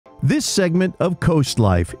This segment of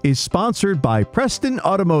CoastLife is sponsored by Preston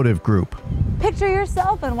Automotive Group. Picture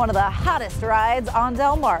yourself in one of the hottest rides on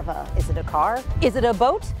Delmarva. Is it a car? Is it a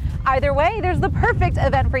boat? Either way, there's the perfect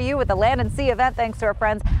event for you with the Land and Sea event thanks to our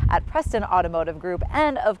friends at Preston Automotive Group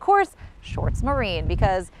and, of course, Shorts Marine,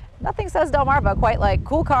 because nothing says Delmarva quite like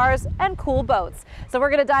cool cars and cool boats. So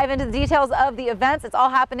we're going to dive into the details of the events. It's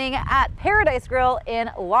all happening at Paradise Grill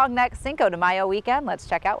in Long Neck Cinco de Mayo weekend. Let's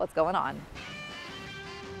check out what's going on.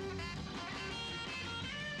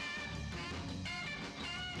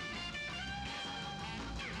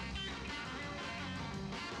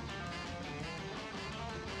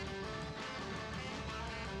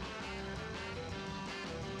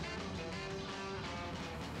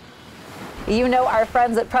 You know our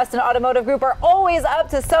friends at Preston Automotive Group are always up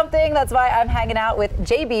to something. That's why I'm hanging out with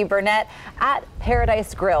JB Burnett at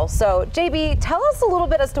Paradise Grill. So JB, tell us a little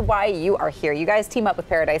bit as to why you are here. You guys team up with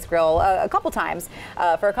Paradise Grill a couple times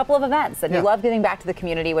for a couple of events, and you love giving back to the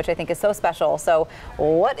community, which I think is so special. So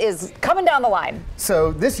what is coming down the line?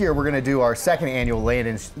 So this year we're going to do our second annual Land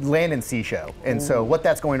and Sea Show. And so what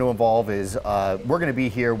that's going to involve is we're going to be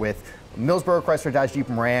here with Millsboro Chrysler Dodge Jeep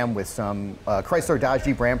and Ram with some Chrysler Dodge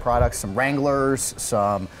Jeep Ram products, some Wranglers,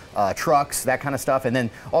 some trucks, that kind of stuff, and then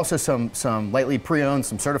also some lightly pre-owned,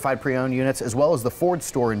 some certified pre-owned units, as well as the Ford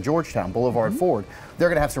store in Georgetown, Boulevard Ford. They're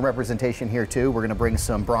going to have some representation here too. We're going to bring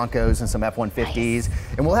some Broncos and some F-150s,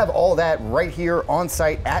 and we'll have all that right here on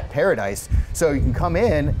site at Paradise. So you can come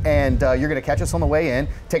in and you're going to catch us on the way in,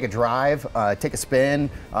 take a drive, take a spin,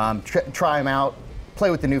 try them out, play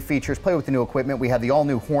with the new features, play with the new equipment. We have the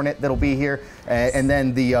all-new Hornet that'll be here, and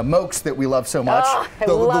then the Mokes that we love so much,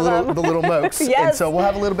 the little Mokes. Yes. And so we'll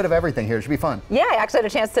have a little bit of everything here. It should be fun. Yeah, I actually had a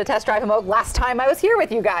chance to test drive a Moke last time I was here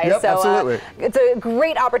with you guys. Yep, so absolutely. It's a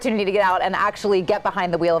great opportunity to get out and actually get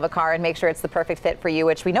behind the wheel of a car and make sure it's the perfect fit for you,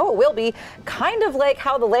 which we know it will be. Kind of like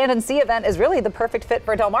how the Land and Sea event is really the perfect fit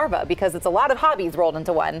for Delmarva, because it's a lot of hobbies rolled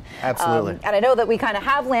into one. Absolutely. And I know that we kind of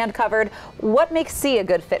have land covered. What makes Sea a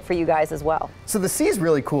good fit for you guys as well? So the Sea is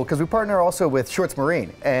really cool because we partner also with Shorts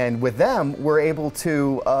Marine, and with them we're able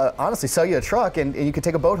to honestly sell you a truck and you can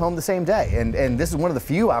take a boat home the same day, and this is one of the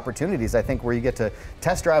few opportunities I think where you get to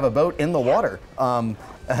test drive a boat in the water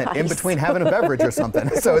in between having a beverage or something.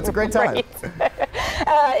 So it's a great time. Right.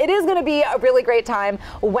 It is going to be a really great time.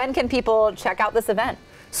 When can people check out this event?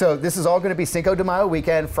 So this is all going to be Cinco de Mayo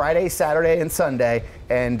weekend, Friday, Saturday, and Sunday,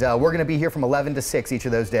 and we're going to be here from 11 to 6 each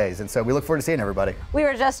of those days, and so we look forward to seeing everybody. We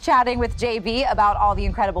were just chatting with JB about all the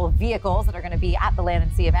incredible vehicles that are going to be at the Land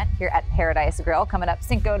and Sea event here at Paradise Grill coming up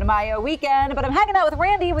Cinco de Mayo weekend, but I'm hanging out with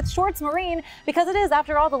Randy with Shorts Marine because it is,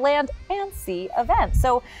 after all, the Land and Sea event.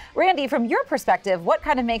 So Randy, from your perspective, what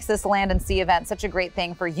kind of makes this Land and Sea event such a great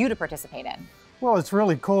thing for you to participate in? Well, it's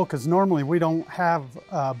really cool because normally we don't have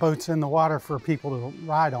boats in the water for people to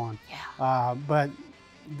ride on. Yeah. But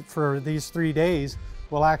for these 3 days,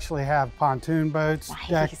 we'll actually have pontoon boats,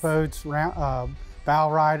 deck boats, bow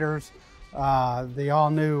riders, the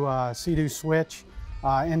all-new Sea-Doo Switch,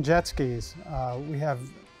 and jet skis. We have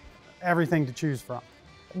everything to choose from.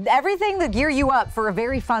 Everything to gear you up for a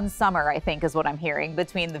very fun summer, I think, is what I'm hearing,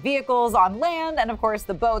 between the vehicles on land and, of course,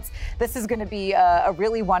 the boats. This is going to be a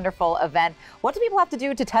really wonderful event. What do people have to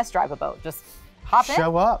do to test drive a boat? Just hop in?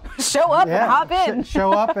 Show up. Show up and hop in.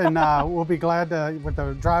 Show up, and we'll be glad to, with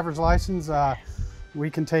the driver's license, we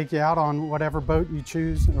can take you out on whatever boat you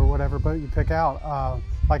choose or whatever boat you pick out.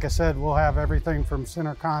 Like I said, we'll have everything from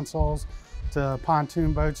center consoles to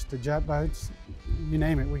pontoon boats to jet boats. You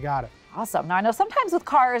name it, we got it. Awesome. Now, I know sometimes with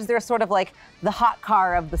cars, they're sort of like the hot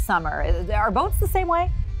car of the summer. Are boats the same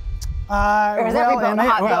way? Or is every boat a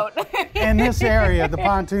hot boat? In this area, the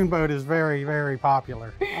pontoon boat is very, very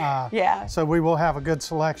popular. Yeah. So we will have a good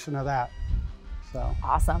selection of that. So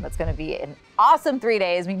awesome. It's going to be an awesome 3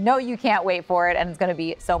 days. We know you can't wait for it, and it's going to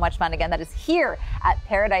be so much fun. Again, that is here at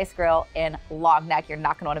Paradise Grill in Long Neck. You're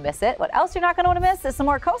not going to want to miss it. What else you're not going to want to miss is some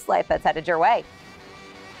more CoastLife that's headed your way.